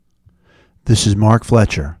This is Mark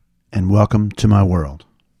Fletcher, and welcome to my world.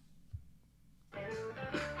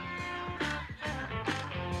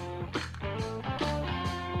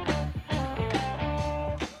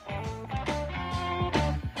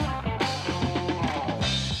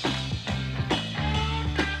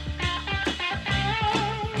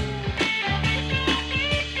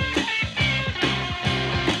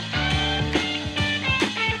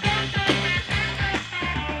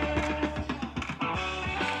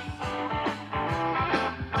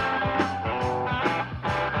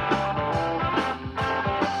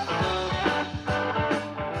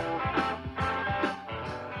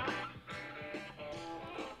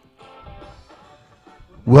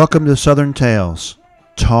 Welcome to Southern Tales,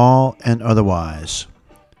 Tall and Otherwise.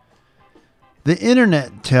 The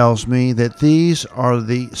internet tells me that these are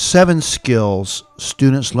the 7 skills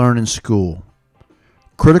students learn in school: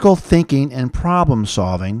 critical thinking and problem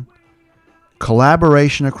solving,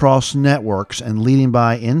 collaboration across networks and leading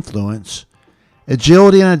by influence,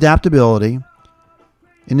 agility and adaptability,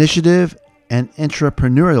 initiative and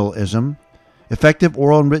entrepreneurialism, effective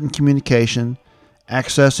oral and written communication,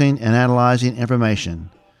 accessing and analyzing information,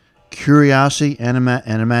 curiosity and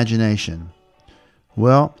imagination.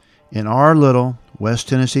 Well, in our little West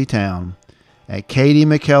Tennessee town, at Katie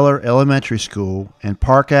McKellar Elementary School and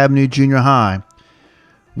Park Avenue Junior High,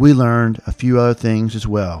 we learned a few other things as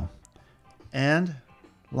well. And,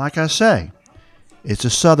 like I say, it's a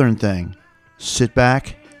Southern thing. Sit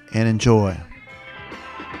back and enjoy.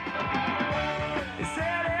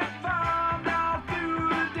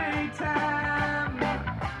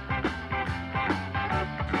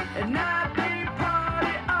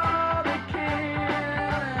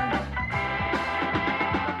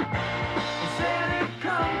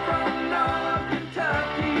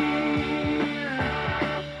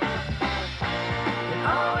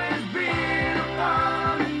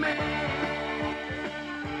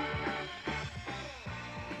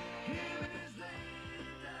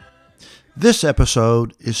 This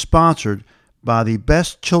episode is sponsored by the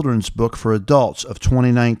Best Children's Book for Adults of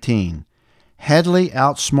 2019. Hedley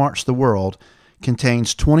Outsmarts the World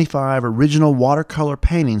contains 25 original watercolor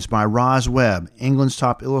paintings by Roz Webb, England's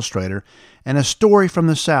top illustrator, and a story from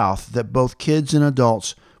the South that both kids and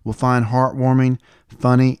adults will find heartwarming,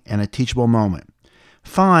 funny, and a teachable moment.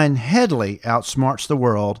 Find Hedley Outsmarts the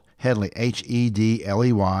World, Hedley,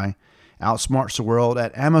 Hedley, Outsmarts the World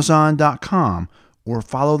at Amazon.com, or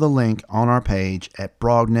follow the link on our page at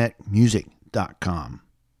broadneckmusic.com.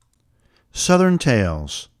 Southern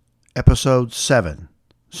Tales, Episode 7,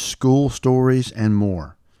 School Stories and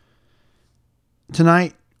More.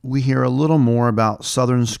 Tonight, we hear a little more about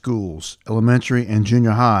Southern schools, elementary and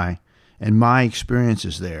junior high, and my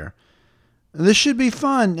experiences there. This should be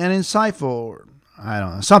fun and insightful, or I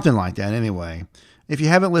don't know, something like that anyway. If you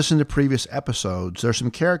haven't listened to previous episodes, there's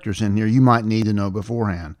some characters in here you might need to know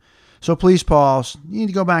beforehand. So please pause. You need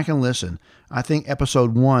to go back and listen. I think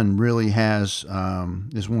episode 1 really is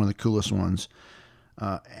one of the coolest ones.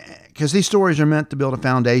 Because these stories are meant to build a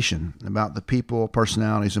foundation about the people,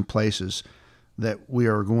 personalities, and places that we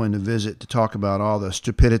are going to visit to talk about all the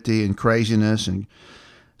stupidity and craziness and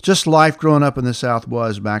just life growing up in the South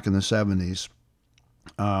was back in the 70s.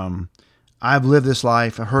 I've lived this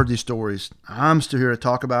life. I've heard these stories. I'm still here to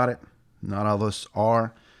talk about it. Not all of us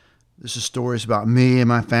are. This is stories about me and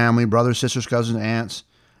my family, brothers, sisters, cousins, aunts,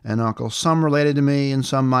 and uncles. Some related to me, and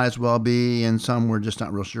some might as well be, and some we're just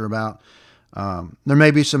not real sure about. There may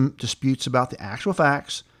be some disputes about the actual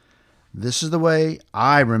facts. This is the way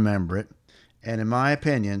I remember it, and in my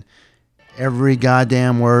opinion, every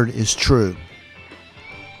goddamn word is true.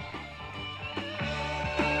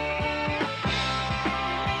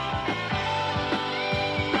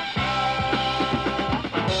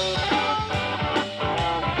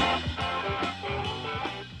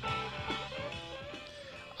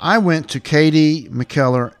 I went to Katie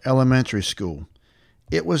McKellar Elementary School.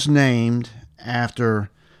 It was named after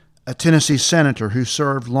a Tennessee senator who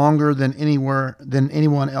served longer than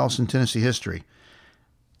anyone else in Tennessee history.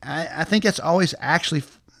 I think that's always actually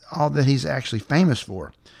all that he's actually famous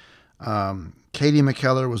for. Katie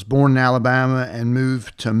McKellar was born in Alabama and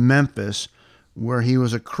moved to Memphis, where he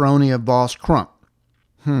was a crony of Boss Crump.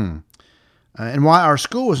 And why our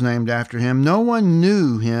school was named after him, no one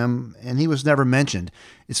knew him, and he was never mentioned.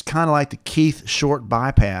 It's kind of like the Keith Short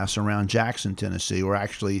bypass around Jackson, Tennessee, or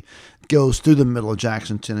actually goes through the middle of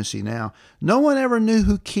Jackson, Tennessee now. No one ever knew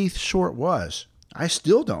who Keith Short was. I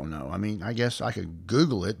still don't know. I mean, I guess I could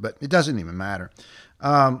Google it, but it doesn't even matter.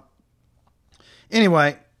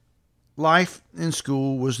 Anyway, life in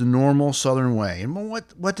school was the normal Southern way. And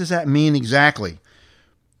what does that mean exactly?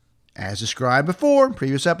 As described before in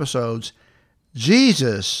previous episodes,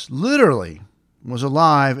 Jesus literally was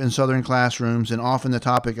alive in Southern classrooms and often the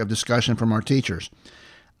topic of discussion from our teachers.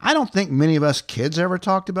 I don't think many of us kids ever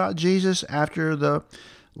talked about Jesus after the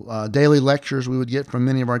daily lectures we would get from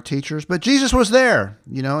many of our teachers, but Jesus was there,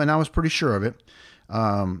 and I was pretty sure of it.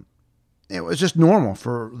 It was just normal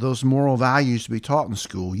for those moral values to be taught in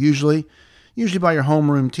school, usually by your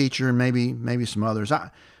homeroom teacher and maybe some others.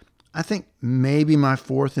 I think maybe my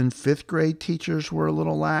 4th and 5th grade teachers were a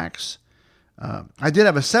little lax. I did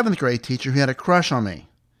have a 7th grade teacher who had a crush on me.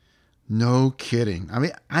 No kidding. I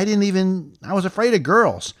mean, I was afraid of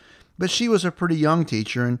girls, but she was a pretty young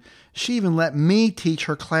teacher, and she even let me teach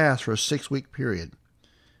her class for a 6-week period.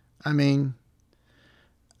 I mean,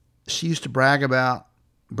 she used to brag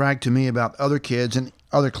to me about other kids and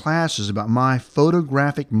other classes about my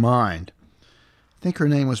photographic mind. I think her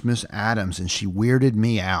name was Miss Adams, and she weirded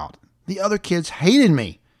me out. The other kids hated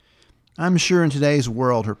me. I'm sure in today's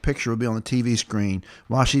world, her picture would be on the TV screen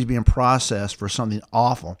while she's being processed for something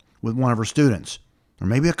awful with one of her students, or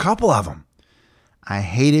maybe a couple of them. I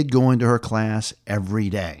hated going to her class every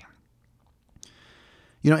day.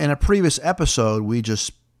 In a previous episode, we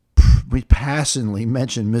passingly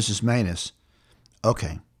mentioned Mrs. Manus.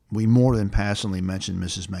 Okay, we more than passingly mentioned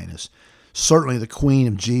Mrs. Manus. Certainly the queen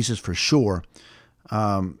of Jesus for sure.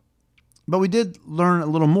 But we did learn a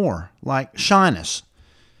little more, like shyness.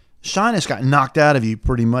 Shyness got knocked out of you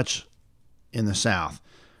pretty much in the South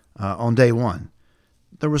on day one.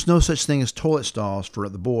 There was no such thing as toilet stalls for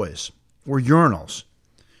the boys or urinals.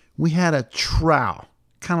 We had a trough,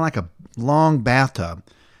 kind of like a long bathtub,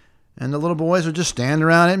 and the little boys would just stand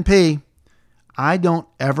around it and pee. I don't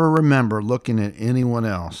ever remember looking at anyone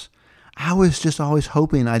else. I was just always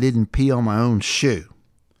hoping I didn't pee on my own shoe.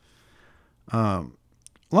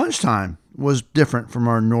 Lunchtime was different from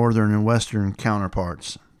our northern and western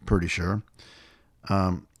counterparts, pretty sure.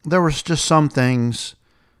 There was just some things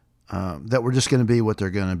that were just going to be what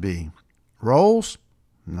they're going to be. Rolls?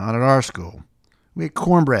 Not at our school. We had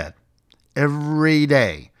cornbread every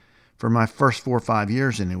day for my first 4 or 5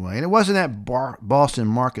 years anyway. And it wasn't that Boston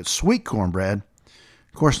Market sweet cornbread.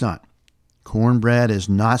 Of course not. Cornbread is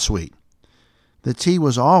not sweet. The tea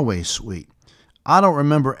was always sweet. I don't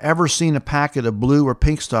remember ever seeing a packet of blue or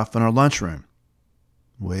pink stuff in our lunchroom.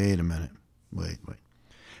 Wait a minute. Wait.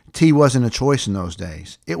 Tea wasn't a choice in those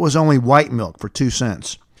days. It was only white milk for 2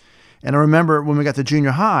 cents. And I remember when we got to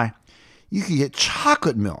junior high, you could get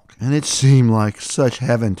chocolate milk, and it seemed like such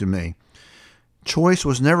heaven to me. Choice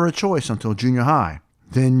was never a choice until junior high.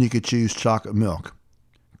 Then you could choose chocolate milk.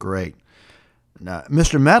 Great. Now,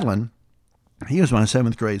 Mr. Medlin, he was my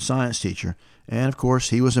 7th grade science teacher, and of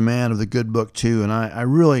course he was a man of the good book too, and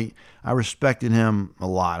I respected him a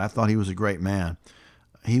lot. I thought he was a great man.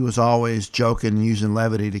 He was always joking and using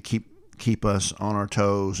levity to keep us on our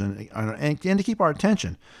toes and to keep our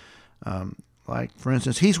attention. Like, for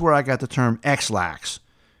instance, he's where I got the term X-lax,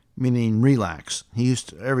 meaning relax. He used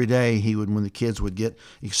to, every day, when the kids would get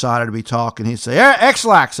excited to be talking, he'd say,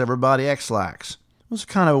 X-lax, everybody, X-lax. It was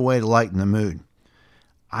kind of a way to lighten the mood.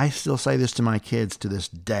 I still say this to my kids to this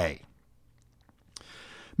day.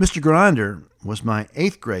 Mr. Grinder was my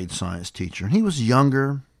 8th grade science teacher. He was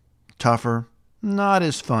younger, tougher, not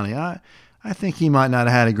as funny. I think he might not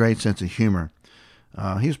have had a great sense of humor.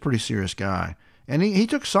 He was a pretty serious guy. And he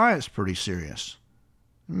took science pretty serious.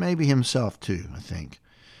 Maybe himself too, I think.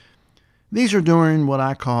 These are during what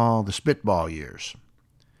I call the spitball years.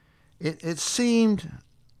 It seemed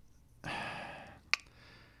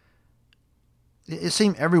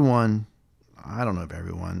everyone, I don't know if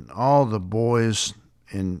everyone, all the boys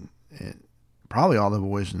probably all the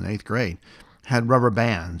boys in the 8th grade had rubber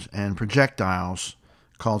bands and projectiles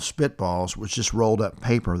called spitballs, which just rolled up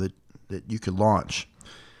paper that you could launch.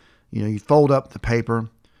 You'd fold up the paper,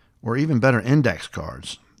 or even better, index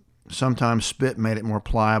cards. Sometimes spit made it more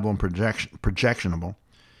pliable and projectionable.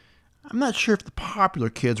 I'm not sure if the popular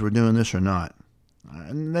kids were doing this or not.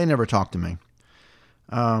 They never talked to me.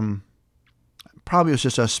 Probably it was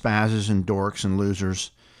just us spazzes and dorks and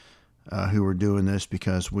losers who were doing this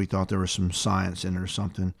because we thought there was some science in it or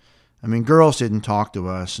something. I mean, girls didn't talk to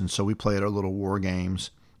us, and so we played our little war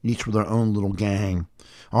games, each with our own little gang.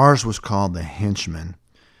 Ours was called the Henchmen.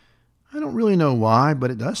 I don't really know why,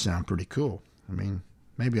 but it does sound pretty cool. I mean,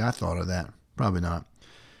 maybe I thought of that. Probably not.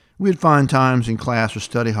 We'd find times in class or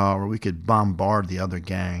study hall where we could bombard the other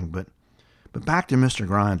gang, but back to Mr.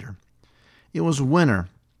 Grinder. It was winter,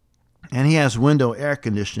 and he has window air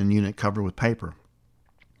conditioning unit covered with paper.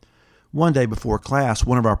 One day before class,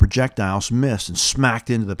 one of our projectiles missed and smacked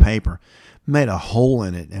into the paper, made a hole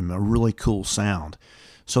in it and a really cool sound.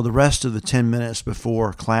 So the rest of the 10 minutes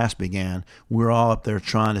before class began, we were all up there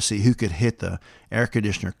trying to see who could hit the air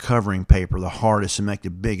conditioner covering paper the hardest and make the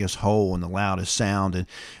biggest hole and the loudest sound. And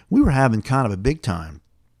we were having kind of a big time.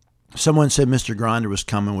 Someone said Mr. Grinder was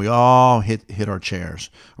coming. We all hit our chairs,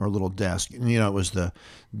 our little desk. And, it was the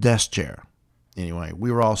desk chair. Anyway,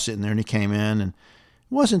 we were all sitting there, and he came in, and it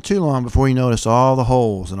wasn't too long before he noticed all the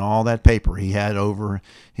holes and all that paper he had over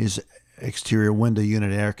his exterior window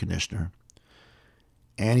unit air conditioner.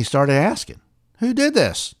 And he started asking, who did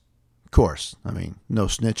this? Of course, no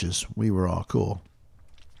snitches. We were all cool.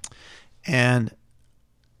 And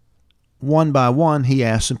one by one, he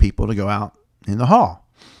asked some people to go out in the hall.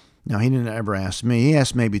 Now, he didn't ever ask me. He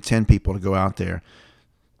asked maybe 10 people to go out there.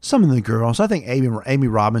 Some of the girls, I think Amy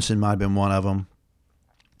Robinson might have been one of them.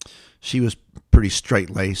 She was pretty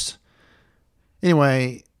straight-laced.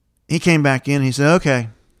 Anyway, he came back in and he said, okay,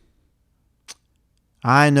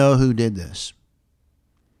 I know who did this.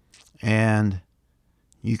 And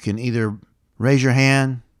you can either raise your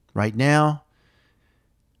hand right now,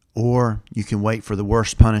 or you can wait for the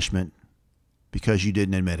worst punishment because you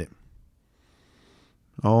didn't admit it.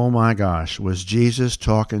 Oh my gosh, was Jesus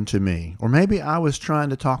talking to me? Or maybe I was trying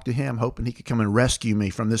to talk to him, hoping he could come and rescue me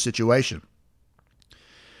from this situation.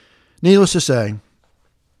 Needless to say,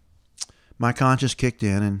 my conscience kicked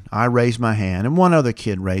in, and I raised my hand, and one other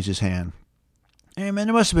kid raised his hand. And man,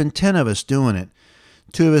 there must have been 10 of us doing it.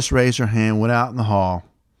 2 of us raised our hand, went out in the hall.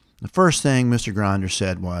 The first thing Mr. Grinder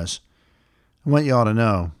said was, I want y'all to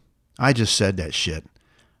know, I just said that shit.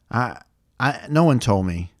 No one told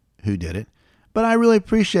me who did it, but I really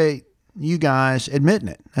appreciate you guys admitting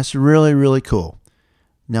it. That's really, really cool.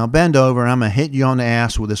 Now bend over, and I'm going to hit you on the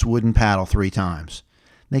ass with this wooden paddle 3 times.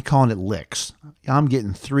 They called it licks. I'm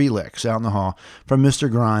getting 3 licks out in the hall from Mr.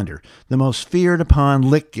 Grinder, the most feared upon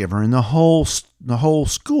lick giver in the whole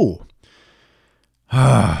school.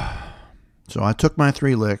 So I took my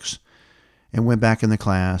 3 licks and went back in the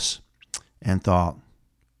class and thought,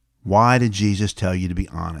 why did Jesus tell you to be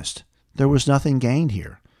honest? There was nothing gained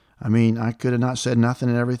here. I could have not said nothing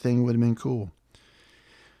and everything would have been cool.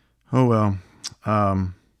 Oh well.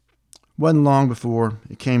 Wasn't long before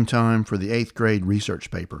it came time for the 8th grade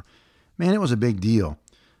research paper. Man, it was a big deal.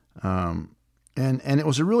 And it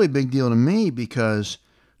was a really big deal to me because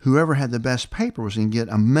whoever had the best paper was going to get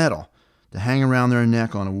a medal to hang around their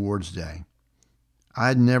neck on awards day.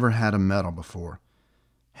 I'd never had a medal before.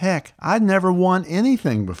 Heck, I'd never won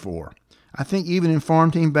anything before. I think even in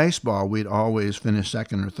farm team baseball, we'd always finish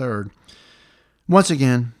 2nd or 3rd. Once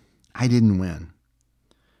again, I didn't win.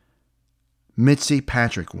 Mitzi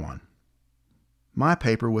Patrick won. My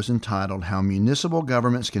paper was entitled How Municipal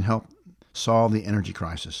Governments Can Help Solve the Energy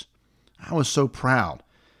Crisis. I was so proud,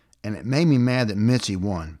 and it made me mad that Mitzi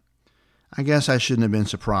won. I guess I shouldn't have been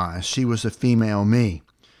surprised. She was the female me.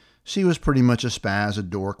 She was pretty much a spaz, a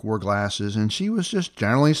dork, wore glasses, and she was just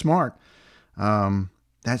generally smart.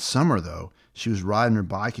 That summer, though, she was riding her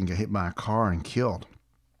bike and got hit by a car and killed.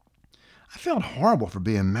 I felt horrible for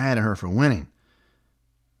being mad at her for winning.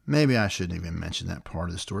 Maybe I shouldn't even mention that part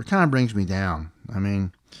of the story. It kind of brings me down.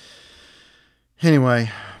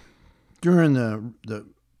 Anyway, during the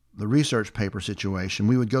research paper situation,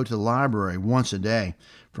 we would go to the library once a day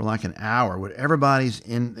for like an hour, where everybody's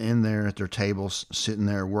in there at their tables, sitting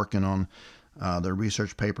there working on their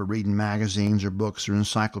research paper, reading magazines or books or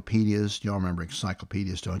encyclopedias. Y'all remember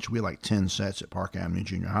encyclopedias, don't you? We had like 10 sets at Park Avenue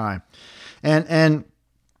Junior High. And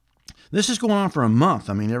this is going on for a month.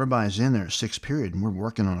 Everybody's in there at 6th period, and we're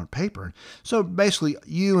working on a paper. So basically,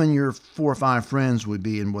 you and your 4 or 5 friends would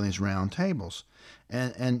be in one of these round tables.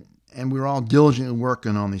 And we were all diligently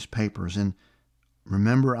working on these papers. And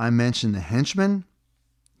remember I mentioned the henchmen?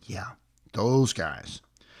 Yeah, those guys.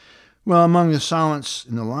 Well, among the silence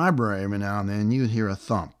in the library every now and then, you'd hear a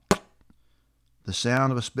thump. The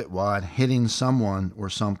sound of a spitwad hitting someone or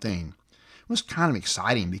something. It was kind of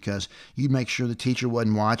exciting because you'd make sure the teacher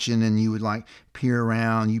wasn't watching, and you would peer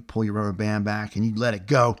around, you'd pull your rubber band back, and you'd let it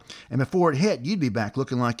go. And before it hit, you'd be back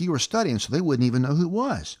looking like you were studying, so they wouldn't even know who it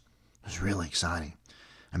was. It was really exciting.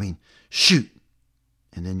 Shoot!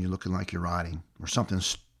 And then you're looking like you're writing, or something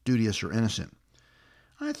studious or innocent.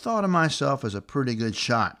 I thought of myself as a pretty good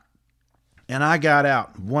shot, and I got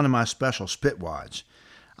out one of my special spitwads.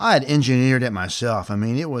 I had engineered it myself.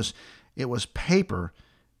 It was paper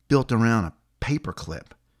built around a paper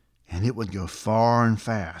clip, and it would go far and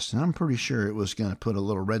fast, and I'm pretty sure it was going to put a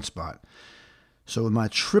little red spot. So with my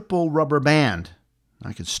triple rubber band,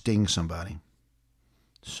 I could sting somebody.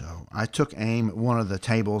 So I took aim at one of the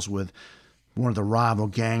tables with one of the rival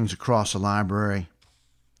gangs across the library.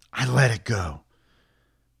 I let it go.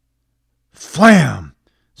 Flam!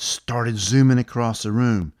 started zooming across the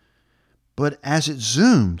room. But as it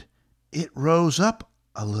zoomed, it rose up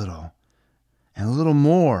a little and a little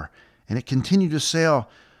more, and it continued to sail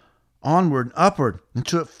onward and upward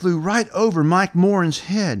until it flew right over Mike Morin's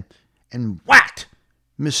head and whacked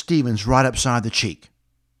Miss Stevens right upside the cheek.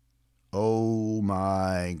 Oh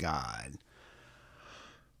my God.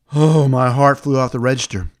 Oh, my heart flew off the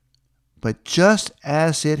register. But just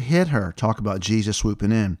as it hit her, talk about Jesus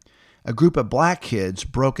swooping in, a group of black kids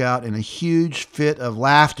broke out in a huge fit of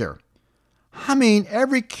laughter. I mean,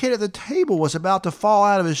 every kid at the table was about to fall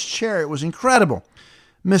out of his chair. It was incredible.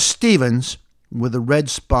 Miss Stevens, with a red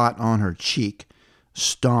spot on her cheek,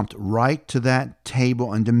 stomped right to that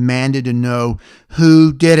table and demanded to know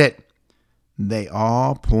who did it. They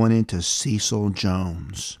all pointed to Cecil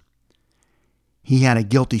Jones. He had a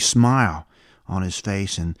guilty smile on his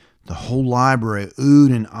face, and the whole library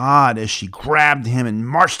oohed and awed as she grabbed him and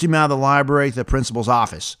marched him out of the library to the principal's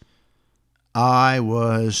office. I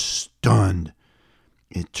was stunned.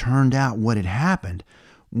 It turned out what had happened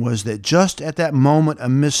was that just at that moment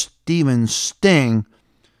of Miss Stevens' sting,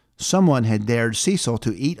 someone had dared Cecil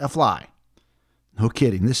to eat a fly. No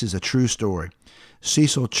kidding, this is a true story.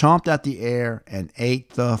 Cecil chomped at the air and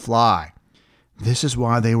ate the fly. This is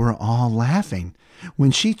why they were all laughing.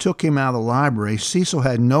 When she took him out of the library, Cecil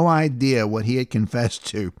had no idea what he had confessed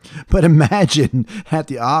to. But imagine at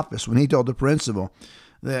the office when he told the principal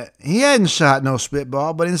that he hadn't shot no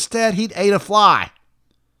spitball, but instead he'd ate a fly.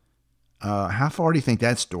 How far do you think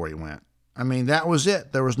that story went? I mean, that was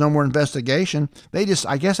it. There was no more investigation. I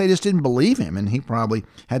guess they just didn't believe him, and he probably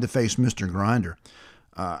had to face Mr. Grinder.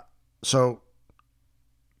 So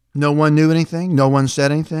no one knew anything. No one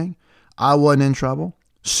said anything. I wasn't in trouble.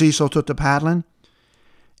 Cecil took to paddling,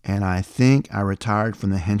 and I think I retired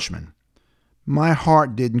from the henchman. My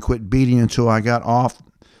heart didn't quit beating until I got off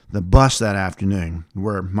the bus that afternoon,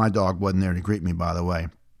 where my dog wasn't there to greet me, by the way.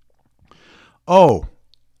 Oh,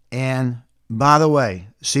 and by the way,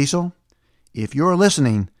 Cecil, if you're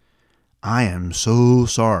listening, I am so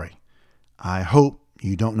sorry. I hope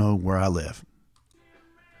you don't know where I live.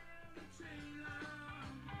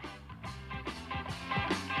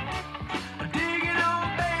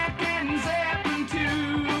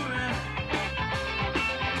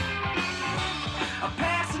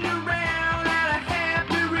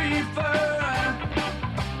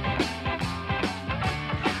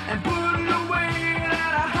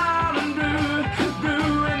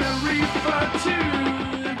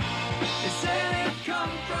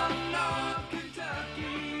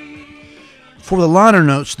 For the liner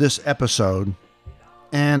notes this episode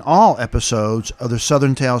and all episodes of the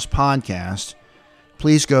Southern Tales podcast,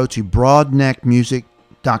 please go to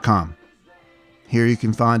broadneckmusic.com. Here you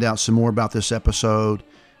can find out some more about this episode,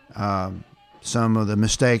 some of the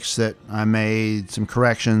mistakes that I made, some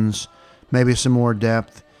corrections, maybe some more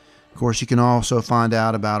depth. Of course, you can also find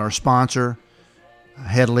out about our sponsor,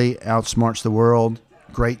 Headley Outsmarts the World,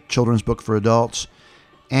 great children's book for adults,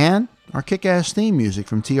 and our kick-ass theme music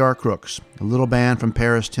from T.R. Crooks, a little band from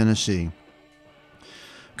Paris, Tennessee.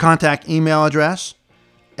 Contact email address,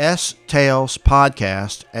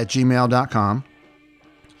 stalespodcast@gmail.com.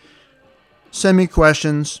 Send me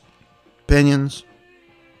questions, opinions.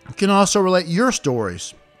 You can also relate your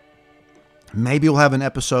stories. Maybe we'll have an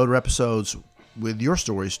episode or episodes with your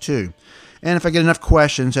stories too. And if I get enough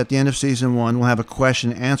questions at the end of season 1, we'll have a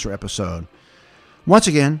question and answer episode. Once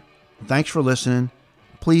again, thanks for listening.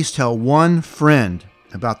 Please tell one friend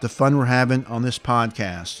about the fun we're having on this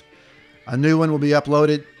podcast. A new one will be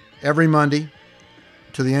uploaded every Monday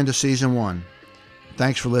to the end of season 1.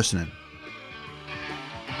 Thanks for listening.